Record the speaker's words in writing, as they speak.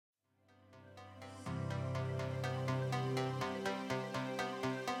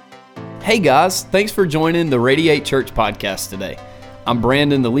Hey guys, thanks for joining the Radiate Church podcast today. I'm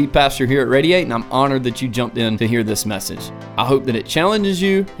Brandon, the lead pastor here at Radiate, and I'm honored that you jumped in to hear this message. I hope that it challenges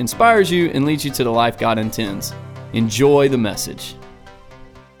you, inspires you, and leads you to the life God intends. Enjoy the message.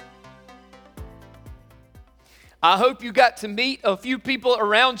 I hope you got to meet a few people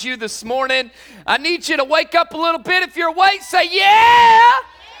around you this morning. I need you to wake up a little bit. If you're awake, say yeah!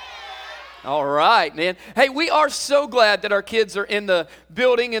 All right, man. Hey, we are so glad that our kids are in the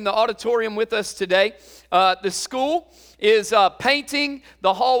building, in the auditorium with us today. The school is painting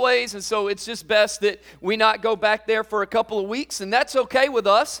the hallways, and so it's just best that we not go back there for a couple of weeks, and that's okay with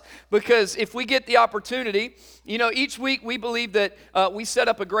us, because if we get the opportunity, you know, each week we believe that we set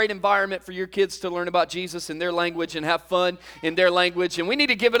up a great environment for your kids to learn about Jesus in their language and have fun in their language, and we need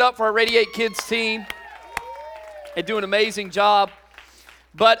to give it up for our Radiate Kids team. They do an amazing job.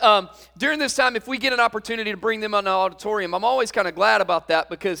 But during this time, if we get an opportunity to bring them on the auditorium, I'm always kind of glad about that,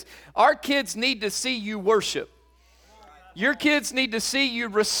 because our kids need to see you worship. Your kids need to see you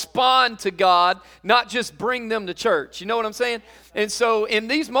respond to God, not just bring them to church. You know what I'm saying? And so in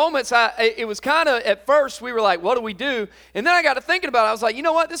these moments, it was kind of, at first, we were like, what do we do? And then I got to thinking about it. I was like, you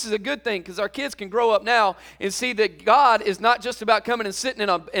know what? This is a good thing, because our kids can grow up now and see that God is not just about coming and sitting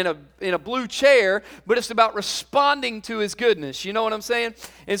in a blue chair, but it's about responding to His goodness. You know what I'm saying?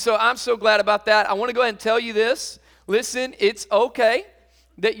 And so I'm so glad about that. I want to go ahead and tell you this. Listen, it's okay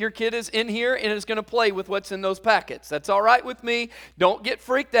that your kid is in here and is going to play with what's in those packets. That's all right with me. Don't get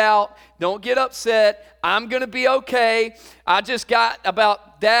freaked out. Don't get upset. I'm going to be okay. I just got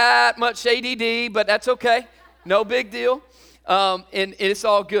about that much ADD, but that's okay. No big deal. And it's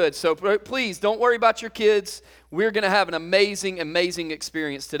all good. So please don't worry about your kids. We're going to have an amazing, amazing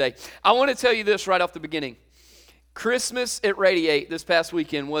experience today. I want to tell you this right off the beginning. Christmas at Radiate this past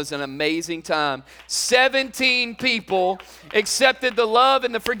weekend was an amazing time. 17 people accepted the love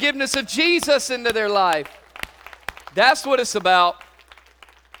and the forgiveness of Jesus into their life. That's what it's about.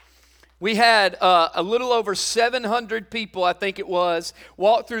 We had a little over 700 people, I think it was,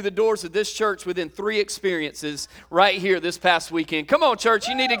 walk through the doors of this church within 3 experiences right here this past weekend. Come on, church,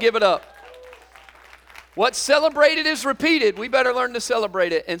 you need to give it up. What's celebrated is repeated. We better learn to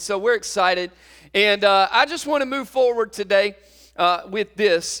celebrate it. And so we're excited. And I just want to move forward today with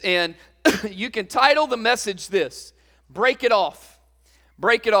this. And you can title the message this: Break It Off.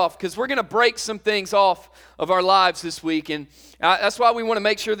 Break it off, because we're going to break some things off of our lives this week. And that's why we want to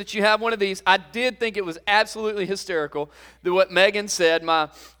make sure that you have one of these. I did think it was absolutely hysterical that what Megan said, my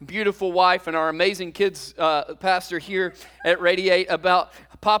beautiful wife and our amazing kids pastor here at Radiate, about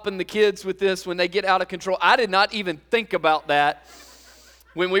popping the kids with this when they get out of control. I did not even think about that.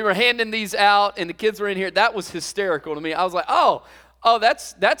 When we were handing these out and the kids were in here, that was hysterical to me. I was like, oh,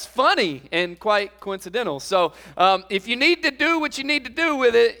 that's funny and quite coincidental. So if you need to do what you need to do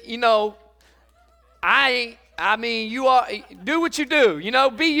with it, you know, I mean, you are, do what you do. You know,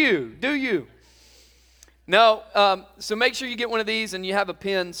 be you, do you. No, so make sure you get one of these and you have a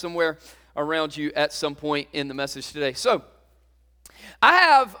pen somewhere around you at some point in the message today. So I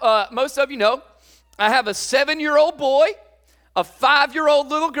have, most of you know, I have a 7-year-old boy, a 5-year-old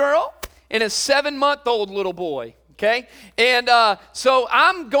little girl, and a 7-month-old little boy, okay? And so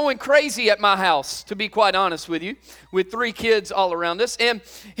I'm going crazy at my house, to be quite honest with you, with 3 kids all around us. And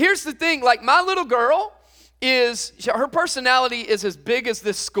here's the thing, like, my little girl her personality is as big as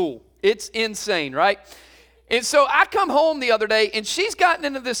this school. It's insane, right? And so I come home the other day, and she's gotten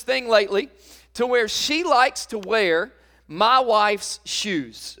into this thing lately to where she likes to wear my wife's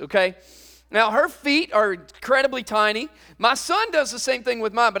shoes, okay? Now, her feet are incredibly tiny. My son does the same thing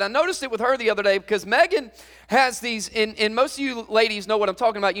with mine, but I noticed it with her the other day because Megan has these, and most of you ladies know what I'm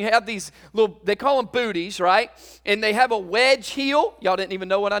talking about. You have these little, they call them booties, right? And they have a wedge heel. Y'all didn't even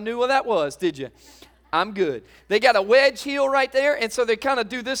know what I knew what that was, did you? I'm good. They got a wedge heel right there, and so they kind of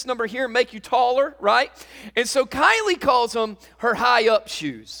do this number here and make you taller, right? And so Kylie calls them her high-up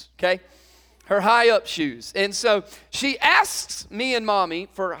shoes, okay? Her high-up shoes. And so she asks me and Mommy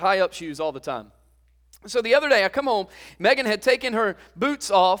for high-up shoes all the time. So the other day I come home, Megan had taken her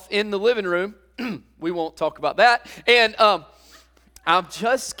boots off in the living room. We won't talk about that. And I'm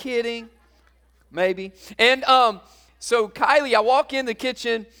just kidding, maybe. And so Kylie, I walk in the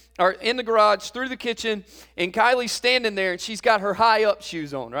kitchen, or in the garage, through the kitchen, and Kylie's standing there, and she's got her high-up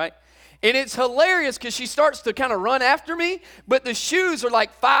shoes on, right? And it's hilarious because she starts to kind of run after me, but the shoes are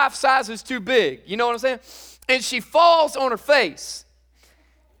like 5 sizes too big. You know what I'm saying? And she falls on her face.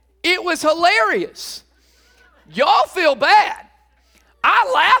 It was hilarious. Y'all feel bad.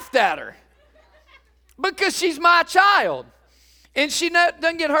 I laughed at her because she's my child. And she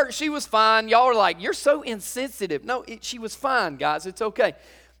doesn't get hurt. She was fine. Y'all are like, you're so insensitive. No, she was fine, guys. It's okay.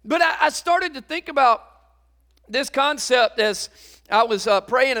 But I started to think about this concept as I was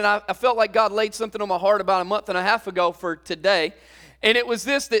praying, and I felt like God laid something on my heart about a month and a half ago for today. And it was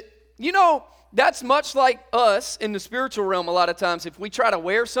this, that, that's much like us in the spiritual realm a lot of times. If we try to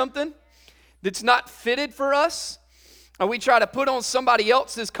wear something that's not fitted for us, or we try to put on somebody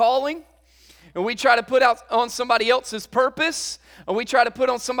else's calling, and we try to put out on somebody else's purpose, or we try to put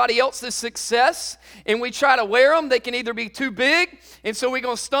on somebody else's success, and we try to wear them, they can either be too big, and so we're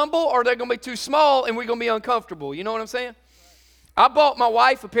going to stumble, or they're going to be too small, and we're going to be uncomfortable. You know what I'm saying? I bought my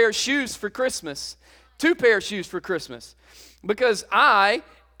wife a pair of shoes for Christmas, 2 pair of shoes for Christmas, because I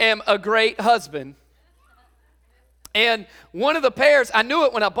am a great husband. And one of the pairs, I knew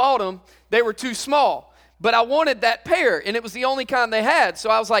it when I bought them, they were too small. But I wanted that pair, and it was the only kind they had.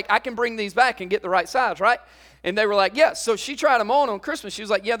 So I was like, I can bring these back and get the right size, right? And they were like, yes. Yeah. So she tried them on Christmas. She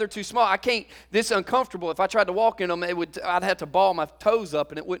was like, yeah, they're too small. I can't, this is uncomfortable. If I tried to walk in them, I'd have to ball my toes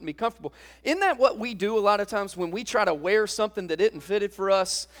up, and it wouldn't be comfortable. Isn't that what we do a lot of times when we try to wear something that isn't fitted for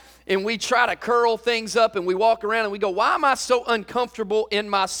us? And we try to curl things up, and we walk around and we go, why am I so uncomfortable in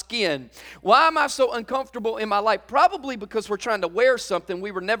my skin? Why am I so uncomfortable in my life? Probably because we're trying to wear something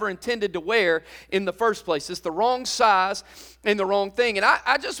we were never intended to wear in the first place. It's the wrong size and the wrong thing. And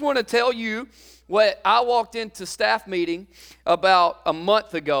I just want to tell you what I walked into staff meeting about a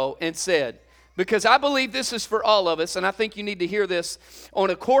month ago and said, because I believe this is for all of us, and I think you need to hear this on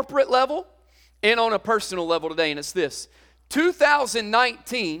a corporate level and on a personal level today, and it's this.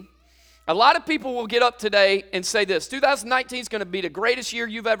 2019, a lot of people will get up today and say this, 2019 is going to be the greatest year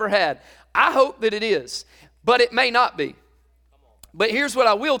you've ever had. I hope that it is, but it may not be. But here's what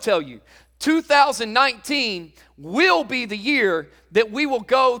I will tell you. 2019 will be the year that we will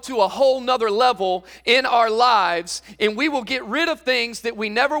go to a whole nother level in our lives, and we will get rid of things that we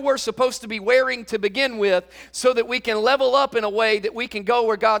never were supposed to be wearing to begin with, so that we can level up in a way that we can go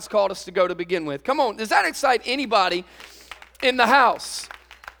where God's called us to go to begin with. Come on, does that excite anybody in the house?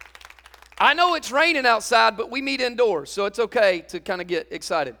 I know it's raining outside, but we meet indoors, so it's okay to kind of get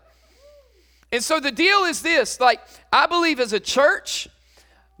excited. And so the deal is this, I believe as a church,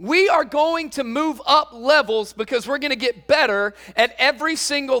 we are going to move up levels because we're going to get better at every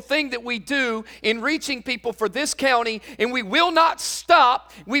single thing that we do in reaching people for this county, and we will not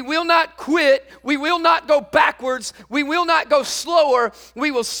stop, we will not quit, we will not go backwards, we will not go slower,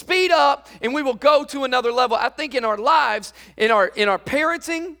 we will speed up, and we will go to another level. I think in our lives, in our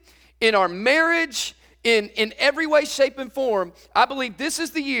parenting, in our marriage, in every way, shape, and form, I believe this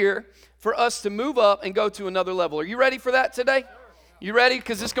is the year for us to move up and go to another level. Are you ready for that today? You ready?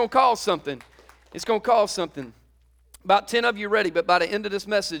 Because it's going to cause something. It's going to cause something. About 10 of you are ready, but by the end of this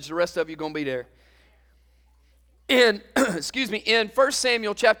message, the rest of you are going to be there. In 1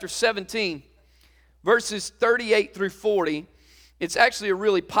 Samuel chapter 17, verses 38 through 40, it's actually a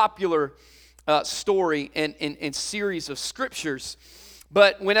really popular story and series of scriptures.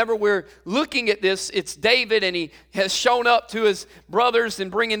 But whenever we're looking at this, it's David, and he has shown up to his brothers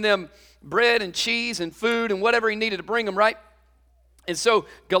and bringing them bread and cheese and food and whatever he needed to bring them, right? And so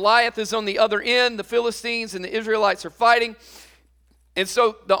Goliath is on the other end, the Philistines and the Israelites are fighting. And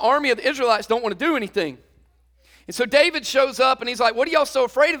so the army of the Israelites don't want to do anything. And so David shows up and he's like, what are y'all so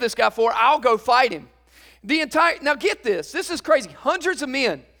afraid of this guy for? I'll go fight him. Now get this is crazy. Hundreds of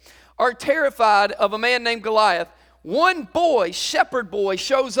men are terrified of a man named Goliath. One boy, shepherd boy,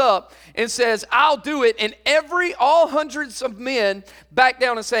 shows up and says, I'll do it. And all hundreds of men back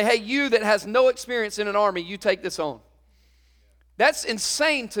down and say, hey, you that has no experience in an army, you take this on. That's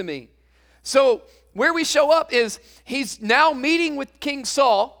insane to me. So where we show up is he's now meeting with King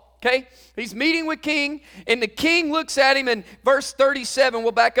Saul, okay? He's meeting with King, and the king looks at him in verse 37.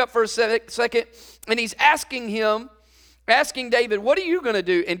 We'll back up for a second. And he's asking David, what are you going to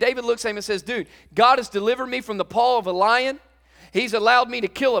do? And David looks at him and says, dude, God has delivered me from the paw of a lion. He's allowed me to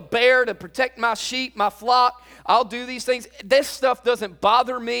kill a bear to protect my sheep, my flock. I'll do these things. This stuff doesn't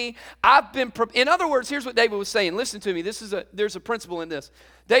bother me. In other words, here's what David was saying. Listen to me. There's a principle in this.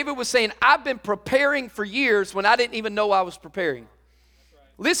 David was saying, I've been preparing for years when I didn't even know I was preparing. Right.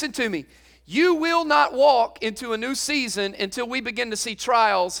 Listen to me. You will not walk into a new season until we begin to see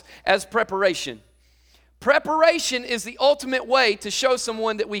trials as preparation. Preparation is the ultimate way to show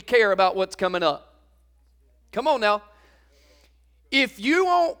someone that we care about what's coming up. Come on now. If you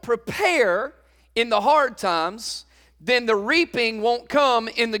won't prepare in the hard times, then the reaping won't come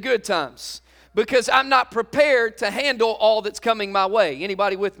in the good times, because I'm not prepared to handle all that's coming my way.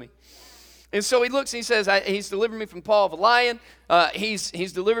 Anybody with me? And so he looks and he says, he's delivered me from the paw of a lion. He's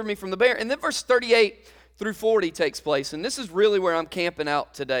delivered me from the bear. And then verse 38 through 40 takes place. And this is really where I'm camping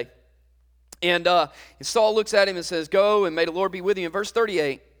out today. And Saul looks at him and says, go, and may the Lord be with you. In verse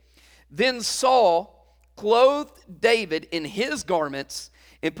 38, Then Saul clothed David in his garments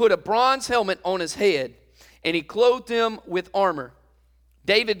and put a bronze helmet on his head, and he clothed him with armor.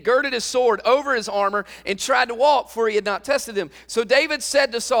 David girded his sword over his armor and tried to walk, for he had not tested them. So David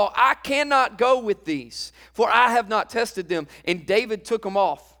said to Saul, I cannot go with these, for I have not tested them. And David took them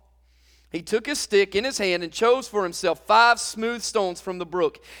off. He took his stick in his hand and chose for himself 5 smooth stones from the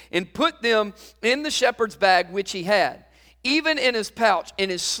brook and put them in the shepherd's bag which he had, even in his pouch, and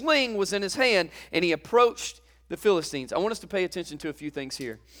his sling was in his hand, and he approached the Philistines. I want us to pay attention to a few things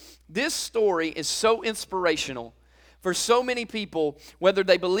here. This story is so inspirational for so many people, whether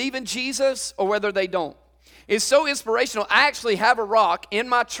they believe in Jesus or whether they don't. It's so inspirational. I actually have a rock in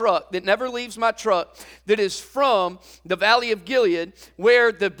my truck that never leaves my truck that is from the Valley of Gilead,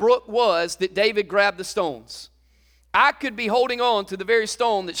 where the brook was that David grabbed the stones. I could be holding on to the very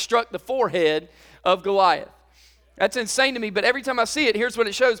stone that struck the forehead of Goliath. That's insane to me, but every time I see it, here's what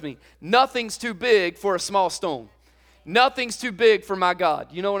it shows me. Nothing's too big for a small stone. Nothing's too big for my God.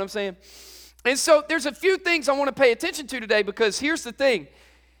 You know what I'm saying? And so there's a few things I want to pay attention to today, because here's the thing.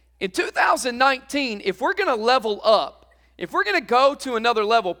 In 2019, if we're going to level up, if we're going to go to another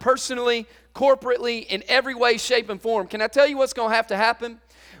level personally, corporately, in every way, shape, and form, can I tell you what's going to have to happen?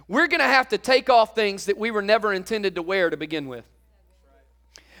 We're going to have to take off things that we were never intended to wear to begin with.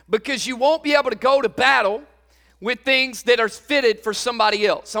 Because you won't be able to go to battle with things that are fitted for somebody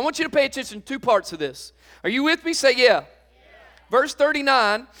else. I want you to pay attention to 2 parts of this. Are you with me? Say yeah. Verse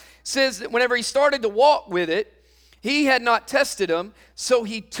 39 says that whenever he started to walk with it, he had not tested him, so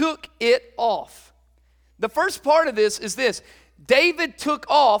he took it off. The first part of this is this. David took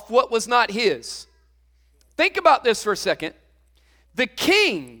off what was not his. Think about this for a second. The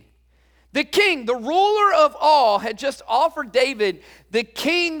king, the ruler of all, had just offered David the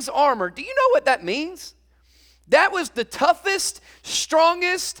king's armor. Do you know what that means? That was the toughest,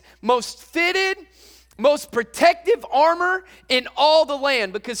 strongest, most fitted, most protective armor in all the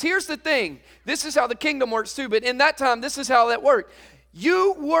land. Because here's the thing. This is how the kingdom works too. But in that time, this is how that worked.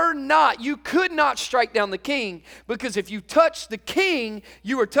 You could not strike down the king, because if you touched the king,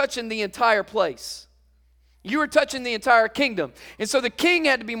 you were touching the entire place. You were touching the entire kingdom. And so the king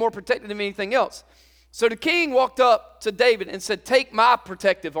had to be more protected than anything else. So the king walked up to David and said, take my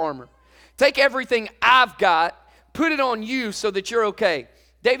protective armor. Take everything I've got, put it on you so that you're okay.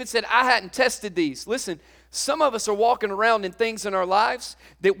 David said, I hadn't tested these. Listen, some of us are walking around in things in our lives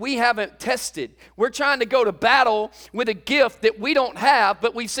that we haven't tested. We're trying to go to battle with a gift that we don't have,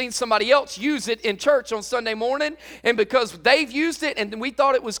 but we've seen somebody else use it in church on Sunday morning, and because they've used it and we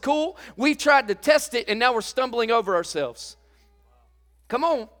thought it was cool, we've tried to test it, and now we're stumbling over ourselves. Come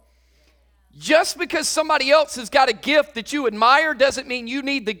on. Just because somebody else has got a gift that you admire doesn't mean you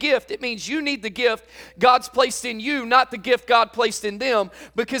need the gift. It means you need the gift God's placed in you, not the gift God placed in them,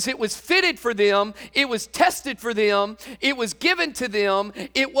 because it was fitted for them, it was tested for them, it was given to them,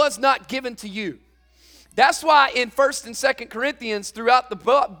 it was not given to you. That's why in 1st and 2nd Corinthians, throughout the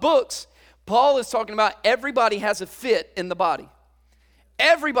books, Paul is talking about everybody has a fit in the body.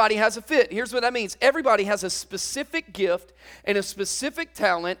 Everybody has a fit. Here's what that means. Everybody has a specific gift and a specific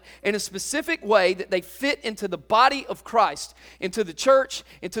talent and a specific way that they fit into the body of Christ, into the church,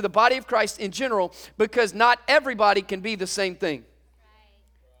 into the body of Christ in general, because not everybody can be the same thing.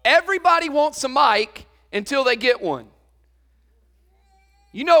 Everybody wants a mic until they get one.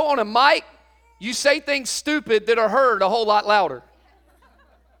 You know, on a mic, you say things stupid that are heard a whole lot louder.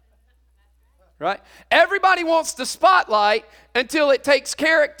 Right? Everybody wants the spotlight until it takes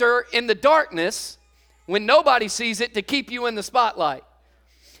character in the darkness when nobody sees it to keep you in the spotlight.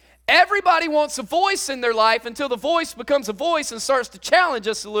 Everybody wants a voice in their life until the voice becomes a voice and starts to challenge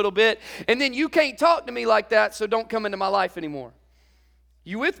us a little bit, and then you can't talk to me like that, so don't come into my life anymore.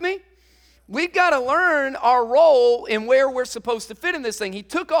 You with me? We've got to learn our role and where we're supposed to fit in this thing. He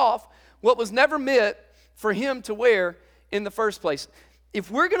took off what was never meant for him to wear in the first place. If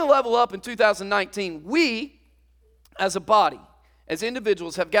we're going to level up in 2019, we, as a body, as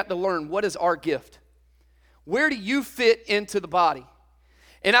individuals, have got to learn what is our gift. Where do you fit into the body?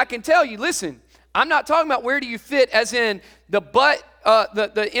 And I can tell you, listen, I'm not talking about where do you fit as in the butt,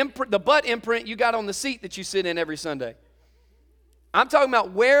 the butt imprint you got on the seat that you sit in every Sunday. I'm talking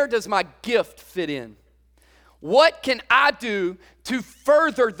about where does my gift fit in? What can I do to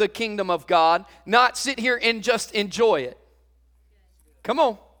further the kingdom of God, not sit here and just enjoy it? Come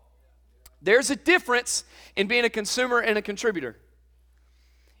on. There's a difference in being a consumer and a contributor.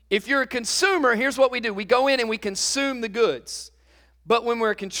 If you're a consumer, here's what we do. We go in and we consume the goods. But when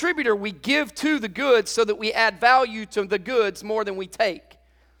we're a contributor, we give to the goods so that we add value to the goods more than we take.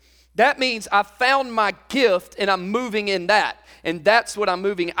 That means I found my gift and I'm moving in that. And that's what I'm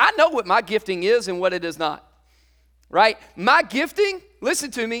moving. I know what my gifting is and what it is not. Right? My gifting,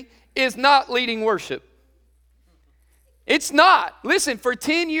 listen to me, is not leading worship. It's not. Listen, for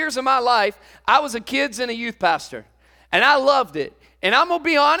 10 years of my life, I was a kids and a youth pastor. And I loved it. And I'm going to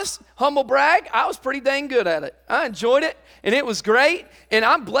be honest, humble brag, I was pretty dang good at it. I enjoyed it, and it was great. And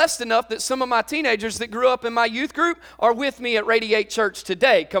I'm blessed enough that some of my teenagers that grew up in my youth group are with me at Radiate Church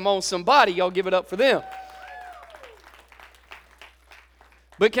today. Come on, somebody. Y'all give it up for them.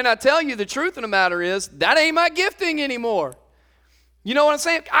 But can I tell you the truth of the matter is, that ain't my gifting anymore. You know what I'm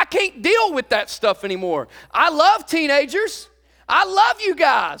saying? I can't deal with that stuff anymore. I love teenagers. I love you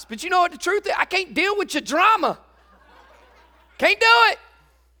guys. But you know what the truth is? I can't deal with your drama. Can't do it.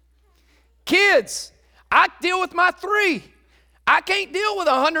 Kids, I deal with my 3. I can't deal with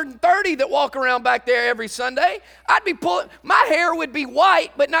 130 that walk around back there every Sunday. I'd be pulling, my hair would be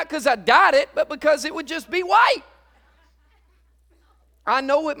white, but not because I dyed it, but because it would just be white. I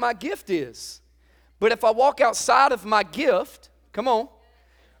know what my gift is. But if I walk outside of my gift, come on,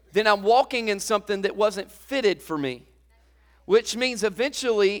 then I'm walking in something that wasn't fitted for me, which means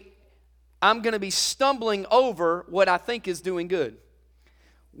eventually I'm going to be stumbling over what I think is doing good.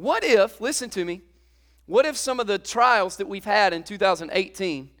 What if, listen to me, what if some of the trials that we've had in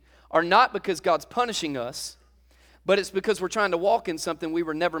 2018 are not because God's punishing us, but it's because we're trying to walk in something we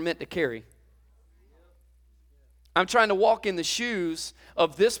were never meant to carry? I'm trying to walk in the shoes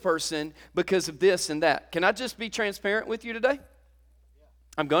of this person because of this and that. Can I just be transparent with you today?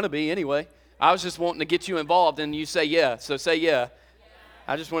 I'm going to be anyway. I was just wanting to get you involved, and you say yeah, so say yeah.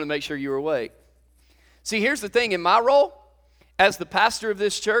 I just want to make sure you were awake. See, here's the thing. In my role as the pastor of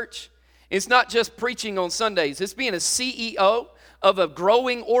this church, it's not just preaching on Sundays. It's being a CEO of a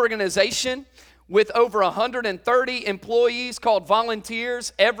growing organization with over 130 employees called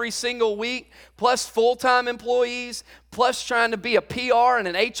volunteers every single week, plus full-time employees, plus trying to be a PR and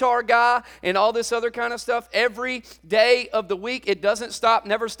an HR guy and all this other kind of stuff every day of the week. It doesn't stop,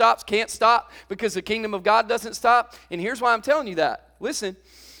 never stops, can't stop, because the kingdom of God doesn't stop. And here's why I'm telling you that. Listen,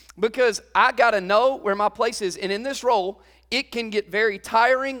 because I got to know where my place is. And in this role, it can get very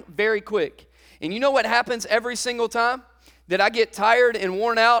tiring very quick. And you know what happens every single time that I get tired and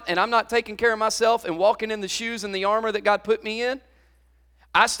worn out and I'm not taking care of myself and walking in the shoes and the armor that God put me in?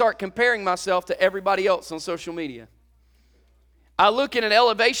 I start comparing myself to everybody else on social media. I look at an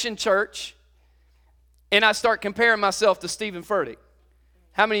Elevation Church and I start comparing myself to Stephen Furtick.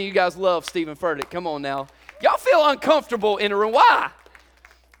 How many of you guys love Stephen Furtick? Come on now. Y'all feel uncomfortable in a room. Why?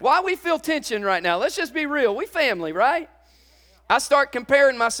 Why we feel tension right now? Let's just be real. We family, right? I start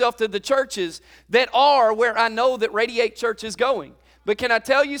comparing myself to the churches that are where I know that Radiate Church is going. But can I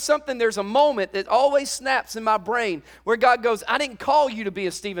tell you something? There's a moment that always snaps in my brain where God goes, I didn't call you to be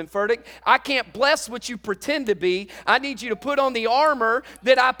a Stephen Furtick. I can't bless what you pretend to be. I need you to put on the armor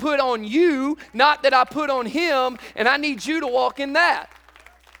that I put on you, not that I put on him, and I need you to walk in that.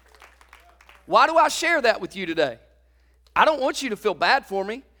 Why do I share that with you today? I don't want you to feel bad for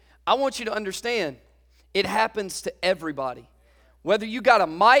me. I want you to understand it happens to everybody. Whether you got a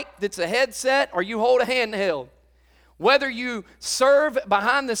mic that's a headset or you hold a handheld. Whether you serve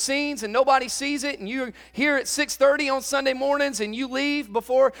behind the scenes and nobody sees it and you're here at 6:30 on Sunday mornings and you leave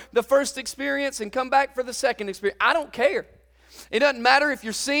before the first experience and come back for the second experience. I don't care. It doesn't matter if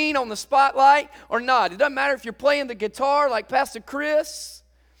you're seen on the spotlight or not. It doesn't matter if you're playing the guitar like Pastor Chris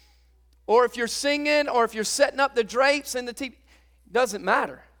or if you're singing or if you're setting up the drapes and the TV. It doesn't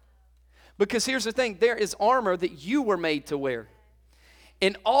matter. Because here's the thing. There is armor that you were made to wear.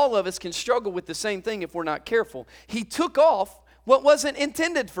 And all of us can struggle with the same thing if we're not careful. He took off what wasn't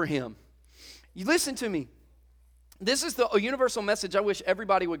intended for him. You listen to me. This is a universal message I wish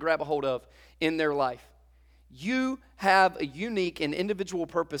everybody would grab a hold of in their life. You have a unique and individual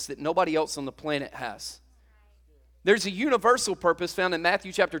purpose that nobody else on the planet has. There's a universal purpose found in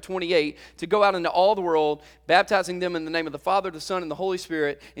Matthew chapter 28 to go out into all the world, baptizing them in the name of the Father, the Son, and the Holy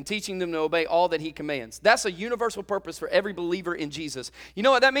Spirit, and teaching them to obey all that he commands. That's a universal purpose for every believer in Jesus. You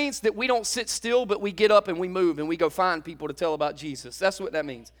know what that means? That we don't sit still, but we get up and we move and we go find people to tell about Jesus. That's what that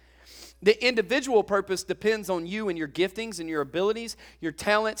means. The individual purpose depends on you and your giftings and your abilities, your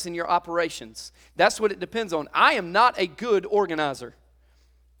talents and your operations. That's what it depends on. I am not a good organizer.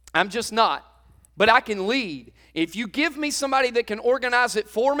 I'm just not. But I can lead. If you give me somebody that can organize it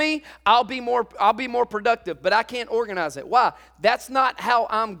for me, I'll be more productive. But I can't organize it. Why? That's not how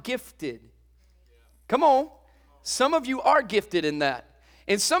I'm gifted. Come on. Some of you are gifted in that.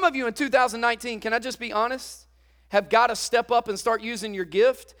 And some of you in 2019, can I just be honest, have got to step up and start using your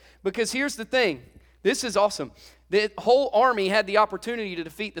gift. Because here's the thing. This is awesome. The whole army had the opportunity to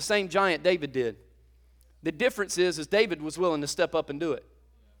defeat the same giant David did. The difference is David was willing to step up and do it.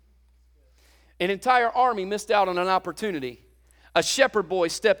 An entire army missed out on an opportunity. A shepherd boy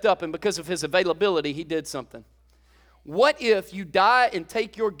stepped up, and because of his availability, he did something. What if you die and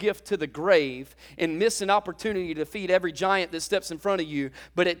take your gift to the grave and miss an opportunity to defeat every giant that steps in front of you,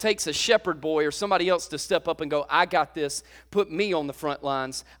 but it takes a shepherd boy or somebody else to step up and go, I got this, put me on the front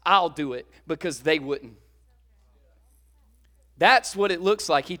lines, I'll do it, because they wouldn't. That's what it looks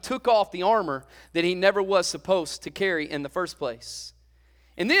like. He took off the armor that he never was supposed to carry in the first place.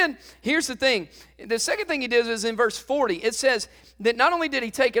 And then, here's the thing. The second thing he did is in verse 40. It says that not only did he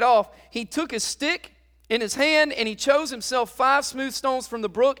take it off, he took his stick in his hand and he chose himself 5 smooth stones from the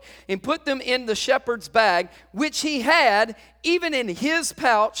brook and put them in the shepherd's bag, which he had even in his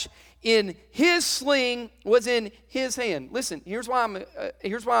pouch, in his sling was in his hand. Listen, here's why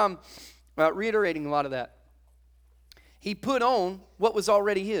I'm reiterating a lot of that. He put on what was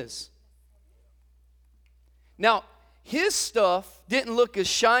already his. Now, his stuff didn't look as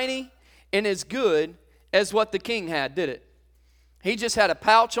shiny and as good as what the king had, did it? He just had a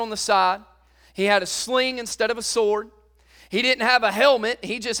pouch on the side. He had a sling instead of a sword. He didn't have a helmet.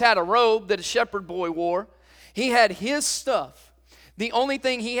 He just had a robe that a shepherd boy wore. He had his stuff. The only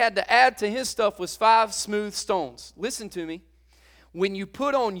thing he had to add to his stuff was 5 smooth stones. Listen to me. When you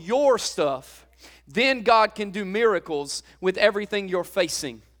put on your stuff, then God can do miracles with everything you're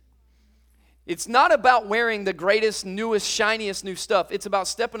facing. It's not about wearing the greatest, newest, shiniest new stuff. It's about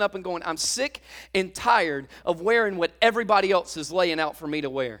stepping up and going, I'm sick and tired of wearing what everybody else is laying out for me to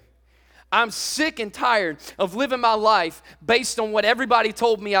wear. I'm sick and tired of living my life based on what everybody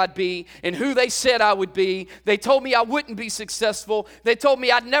told me I'd be and who they said I would be. They told me I wouldn't be successful. They told me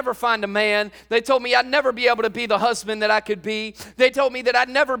I'd never find a man. They told me I'd never be able to be the husband that I could be. They told me that I'd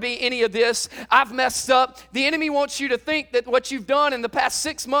never be any of this. I've messed up. The enemy wants you to think that what you've done in the past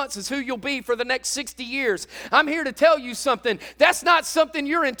 6 months is who you'll be for the next 60 years. I'm here to tell you something. That's not something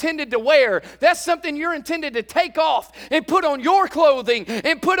you're intended to wear. That's something you're intended to take off and put on your clothing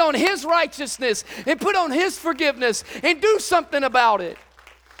and put on his righteousness and put on his forgiveness and do something about it.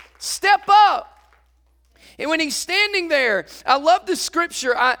 Step up. And when he's standing there, I love the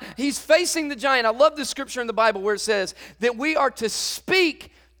scripture. He's facing the giant. I love the scripture in the Bible where it says that we are to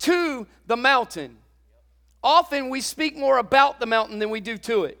speak to the mountain. Often we speak more about the mountain than we do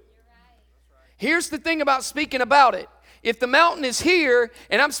to it. Here's the thing about speaking about it. If the mountain is here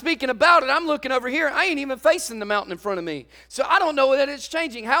and I'm speaking about it, I'm looking over here. I ain't even facing the mountain in front of me. So I don't know that it's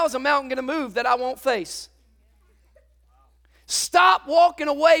changing. How is a mountain going to move that I won't face? Stop walking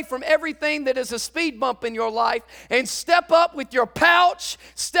away from everything that is a speed bump in your life and step up with your pouch,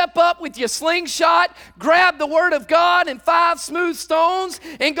 step up with your slingshot, grab the word of God and 5 smooth stones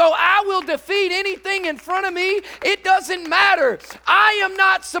and go, I will defeat anything in front of me. It doesn't matter. I am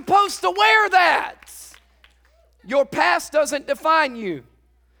not supposed to wear that. Your past doesn't define you.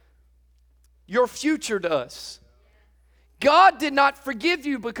 Your future does. God did not forgive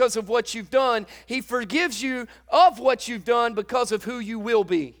you because of what you've done. He forgives you of what you've done because of who you will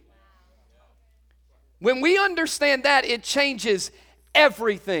be. When we understand that, it changes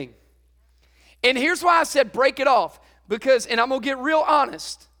everything. And here's why I said break it off. Because, and I'm going to get real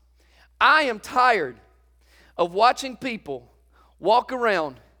honest, I am tired of watching people walk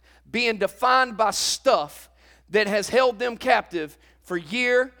around being defined by stuff that has held them captive for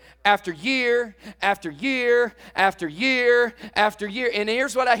year after year after year after year after year. And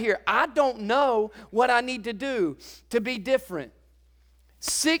here's what I hear. I don't know what I need to do to be different.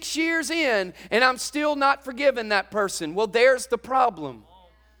 6 years in, and I'm still not forgiving that person. Well, there's the problem.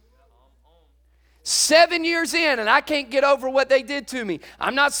 7 years in, and I can't get over what they did to me.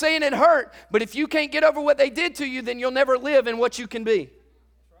 I'm not saying it hurt, but if you can't get over what they did to you, then you'll never live in what you can be.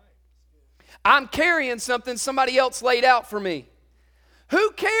 I'm carrying something somebody else laid out for me. Who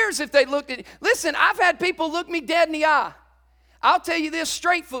cares if they looked at it? Listen, I've had people look me dead in the eye. I'll tell you this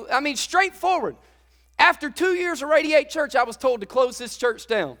straightforward. After 2 years of Radiate Church, I was told to close this church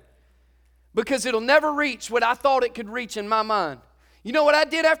down because it'll never reach what I thought it could reach in my mind. You know what I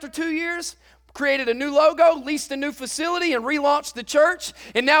did after 2 years? Created a new logo, leased a new facility, and relaunched the church.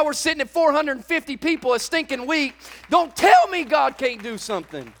 And now we're sitting at 450 people a stinking week. Don't tell me God can't do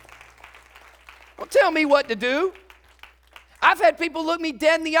something. Don't tell me what to do. I've had people look me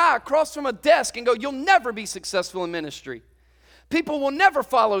dead in the eye across from a desk and go, you'll never be successful in ministry. People will never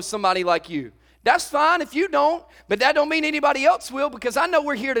follow somebody like you. That's fine if you don't, but that don't mean anybody else will, because I know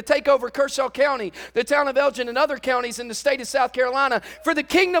we're here to take over Kershaw County, the town of Elgin, and other counties in the state of South Carolina for the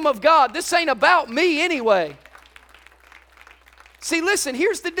kingdom of God. This ain't about me anyway. See, listen,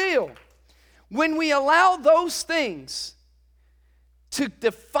 here's the deal. When we allow those things to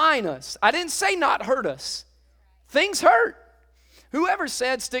define us, I didn't say not hurt us. Things hurt. Whoever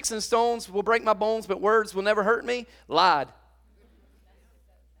said sticks and stones will break my bones, but words will never hurt me, lied.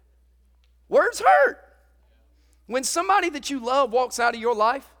 Words hurt. When somebody that you love walks out of your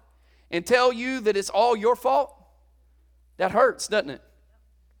life and tell you that it's all your fault, that hurts, doesn't it?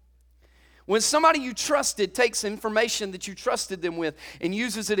 When somebody you trusted takes information that you trusted them with and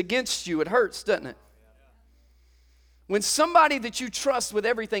uses it against you, it hurts, doesn't it? When somebody that you trust with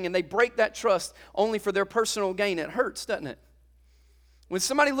everything and they break that trust only for their personal gain, it hurts, doesn't it? When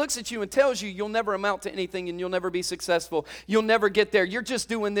somebody looks at you and tells you you'll never amount to anything and you'll never be successful, you'll never get there, you're just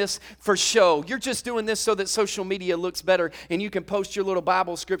doing this for show, you're just doing this so that social media looks better and you can post your little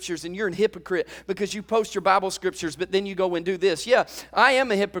Bible scriptures, and you're a hypocrite because you post your Bible scriptures, but then you go and do this. Yeah, I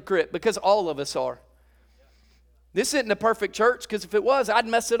am a hypocrite because all of us are. This isn't a perfect church, because if it was, I'd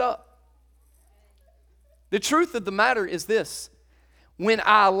mess it up. The truth of the matter is this: when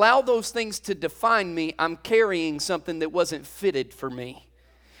I allow those things to define me, I'm carrying something that wasn't fitted for me.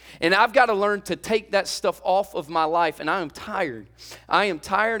 And I've got to learn to take that stuff off of my life, and I am tired. I am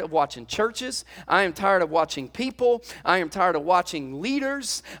tired of watching churches. I am tired of watching people. I am tired of watching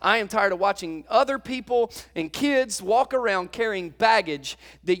leaders. I am tired of watching other people and kids walk around carrying baggage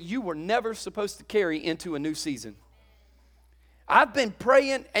that you were never supposed to carry into a new season. I've been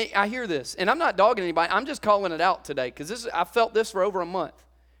praying, I hear this, and I'm not dogging anybody, I'm just calling it out today, because I felt this for over a month.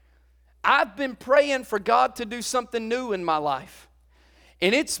 I've been praying for God to do something new in my life,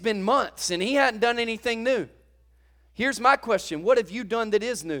 and it's been months, and He hadn't done anything new. Here's my question: what have you done that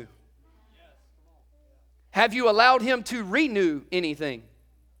is new? Have you allowed Him to renew anything?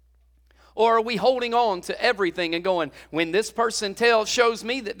 Or are we holding on to everything and going, when this person shows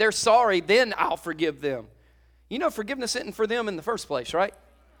me that they're sorry, then I'll forgive them? You know, forgiveness isn't for them in the first place, right?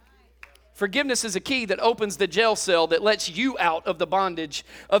 Forgiveness is a key that opens the jail cell that lets you out of the bondage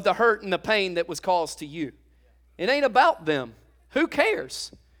of the hurt and the pain that was caused to you. It ain't about them. Who cares?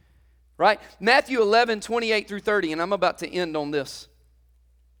 Right? Matthew 11, 28 through 30, and I'm about to end on this.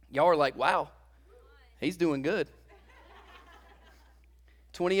 Y'all are like, wow, he's doing good.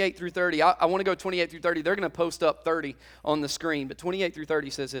 28 through 30. I want to go 28 through 30. They're going to post up 30 on the screen, but 28 through 30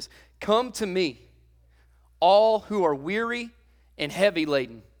 says this: "Come to me, all who are weary and heavy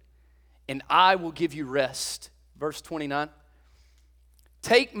laden, and I will give you rest." Verse 29.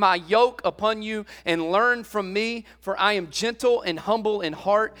 "Take my yoke upon you and learn from me, for I am gentle and humble in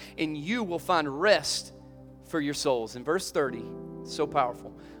heart, and you will find rest for your souls." In verse 30, so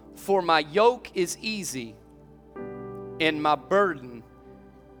powerful. "For my yoke is easy and my burden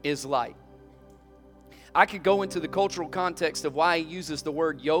is light." I could go into the cultural context of why he uses the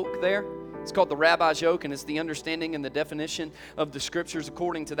word yoke there. It's called the rabbi's yoke, and it's the understanding and the definition of the scriptures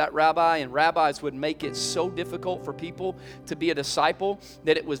according to that rabbi. And rabbis would make it so difficult for people to be a disciple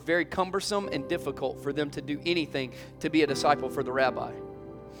that it was very cumbersome and difficult for them to do anything to be a disciple for the rabbi.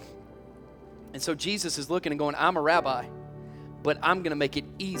 And so Jesus is looking and going, I'm a rabbi, but I'm going to make it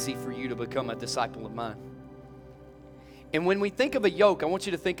easy for you to become a disciple of mine. And when we think of a yoke, I want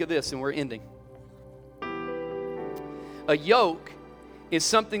you to think of this, and we're ending. A yoke is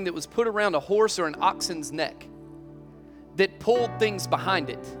something that was put around a horse or an oxen's neck that pulled things behind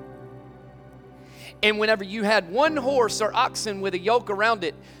it. And whenever you had one horse or oxen with a yoke around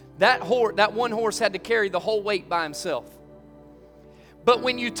it, that one horse had to carry the whole weight by himself. But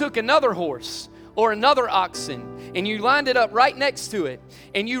when you took another horse or another oxen and you lined it up right next to it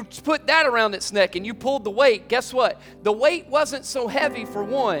and you put that around its neck and you pulled the weight, guess what? The weight wasn't so heavy for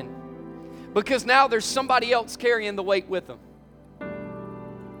one, because now there's somebody else carrying the weight with them.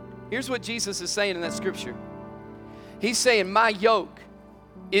 Here's what Jesus is saying in that scripture. He's saying, my yoke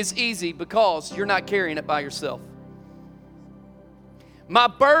is easy because you're not carrying it by yourself. My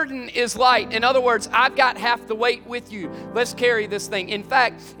burden is light. In other words, I've got half the weight with you. Let's carry this thing. In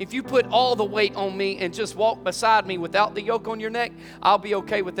fact, if you put all the weight on me and just walk beside me without the yoke on your neck, I'll be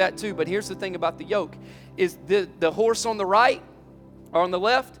okay with that too. But here's the thing about the yoke, is the horse on the right or on the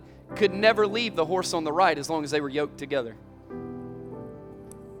left could never leave the horse on the right as long as they were yoked together.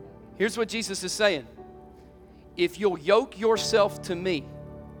 Here's what Jesus is saying. If you'll yoke yourself to me,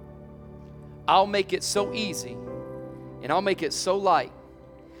 I'll make it so easy and I'll make it so light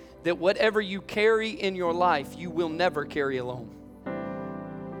that whatever you carry in your life, you will never carry alone.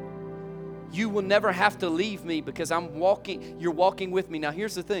 You will never have to leave me because you're walking with me. Now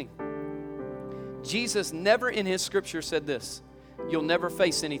here's the thing. Jesus never in his scripture said this: you'll never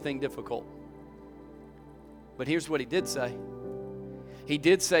face anything difficult. But here's what he did say. He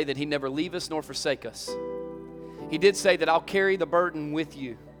did say that he never leave us nor forsake us. He did say that I'll carry the burden with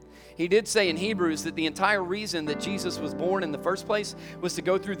you. He did say in Hebrews that the entire reason that Jesus was born in the first place was to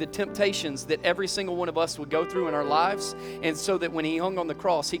go through the temptations that every single one of us would go through in our lives, and so that when he hung on the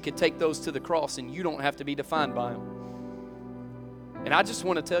cross, he could take those to the cross and you don't have to be defined by him. And I just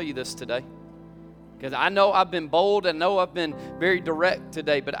want to tell you this today, because I know I've been bold, I know I've been very direct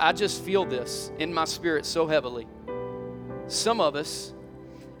today, but I just feel this in my spirit so heavily. Some of us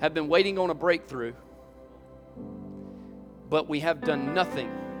have been waiting on a breakthrough, but we have done nothing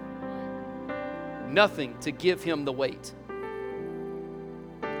to give him the weight.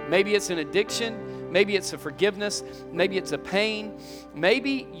 Maybe it's an addiction, maybe it's a forgiveness, maybe it's a pain,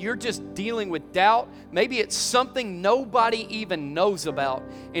 maybe you're just dealing with doubt, maybe it's something nobody even knows about,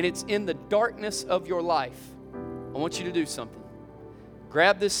 and it's in the darkness of your life. I want you to do something.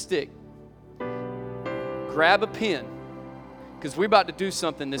 Grab this stick, grab a pen, because we're about to do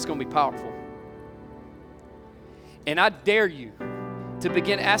something that's going to be powerful. And I dare you to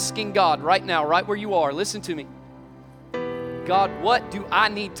begin asking God right now, right where you are, listen to me. God, what do I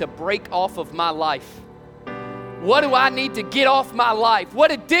need to break off of my life? What do I need to get off my life?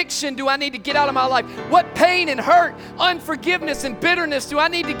 What addiction do I need to get out of my life? What pain and hurt, unforgiveness and bitterness do I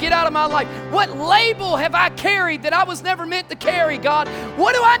need to get out of my life? What label have I carried that I was never meant to carry, God?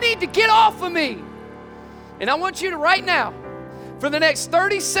 What do I need to get off of me? And I want you to right now, for the next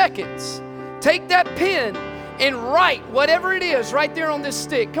 30 seconds, take that pen and write whatever it is right there on this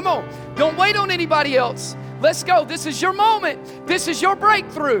stick. Come on. Don't wait on anybody else. Let's go. This is your moment. This is your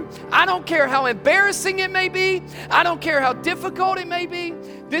breakthrough. I don't care how embarrassing it may be. I don't care how difficult it may be.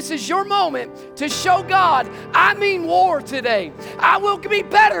 This is your moment to show God, I mean war today. I will be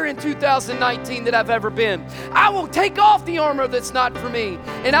better in 2019 than I've ever been. I will take off the armor that's not for me,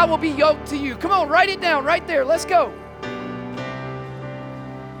 and I will be yoked to you. Come on, write it down right there. Let's go.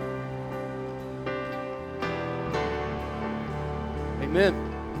 Amen.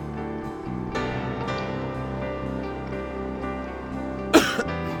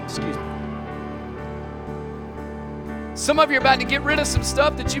 Excuse me. Some of you are about to get rid of some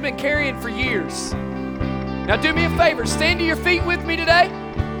stuff that you've been carrying for years. Now do me a favor, stand to your feet with me today.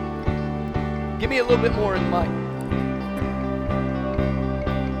 Give me a little bit more in the mic.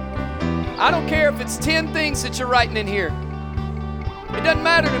 I don't care if it's 10 things that you're writing in here. It doesn't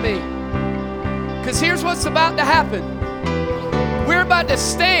matter to me. Because here's what's about to happen. We're about to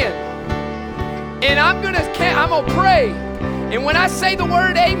stand, and I'm gonna pray. And when I say the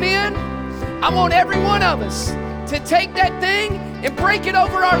word amen, I want every one of us to take that thing and break it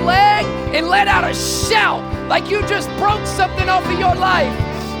over our leg and let out a shout like you just broke something off of your life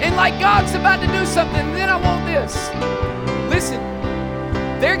and like God's about to do something. And then I want this. Listen,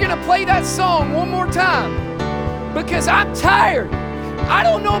 they're gonna play that song one more time because I'm tired. I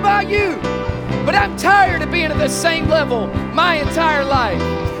don't know about you, but I'm tired of being at the same level my entire life.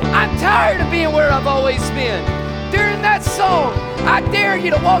 I'm tired of being where I've always been. During that song, I dare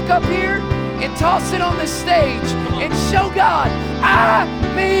you to walk up here and toss it on the stage and show God, I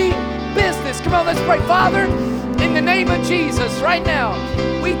mean business. Come on, let's pray. Father, in the name of Jesus, right now,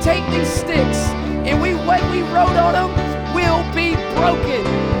 we take these sticks and what we wrote on them will be broken.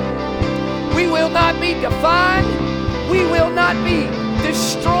 We will not be defined. We will not be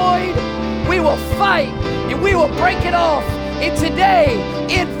destroyed. We will fight and we will break it off. And today,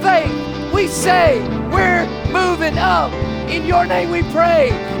 in faith, we say we're moving up. In your name we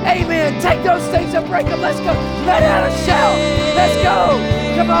pray. Amen. Take those things and break them. Let's go. Let out a shout. Let's go.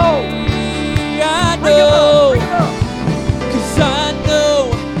 Come on. Bring them up. Bring them up. 'Cause I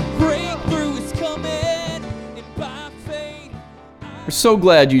know breakthrough is coming. And by faith. We're so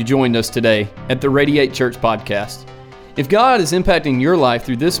glad you joined us today at the Radiate Church Podcast. If God is impacting your life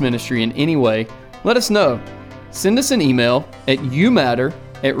through this ministry in any way, let us know. Send us an email at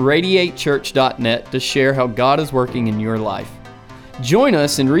youmatter@radiatechurch.net to share how God is working in your life. Join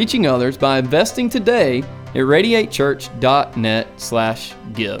us in reaching others by investing today at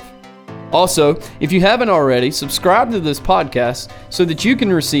radiatechurch.net/give. Also, if you haven't already, subscribe to this podcast so that you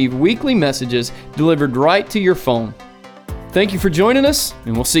can receive weekly messages delivered right to your phone. Thank you for joining us,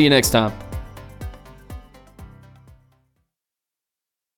 and we'll see you next time.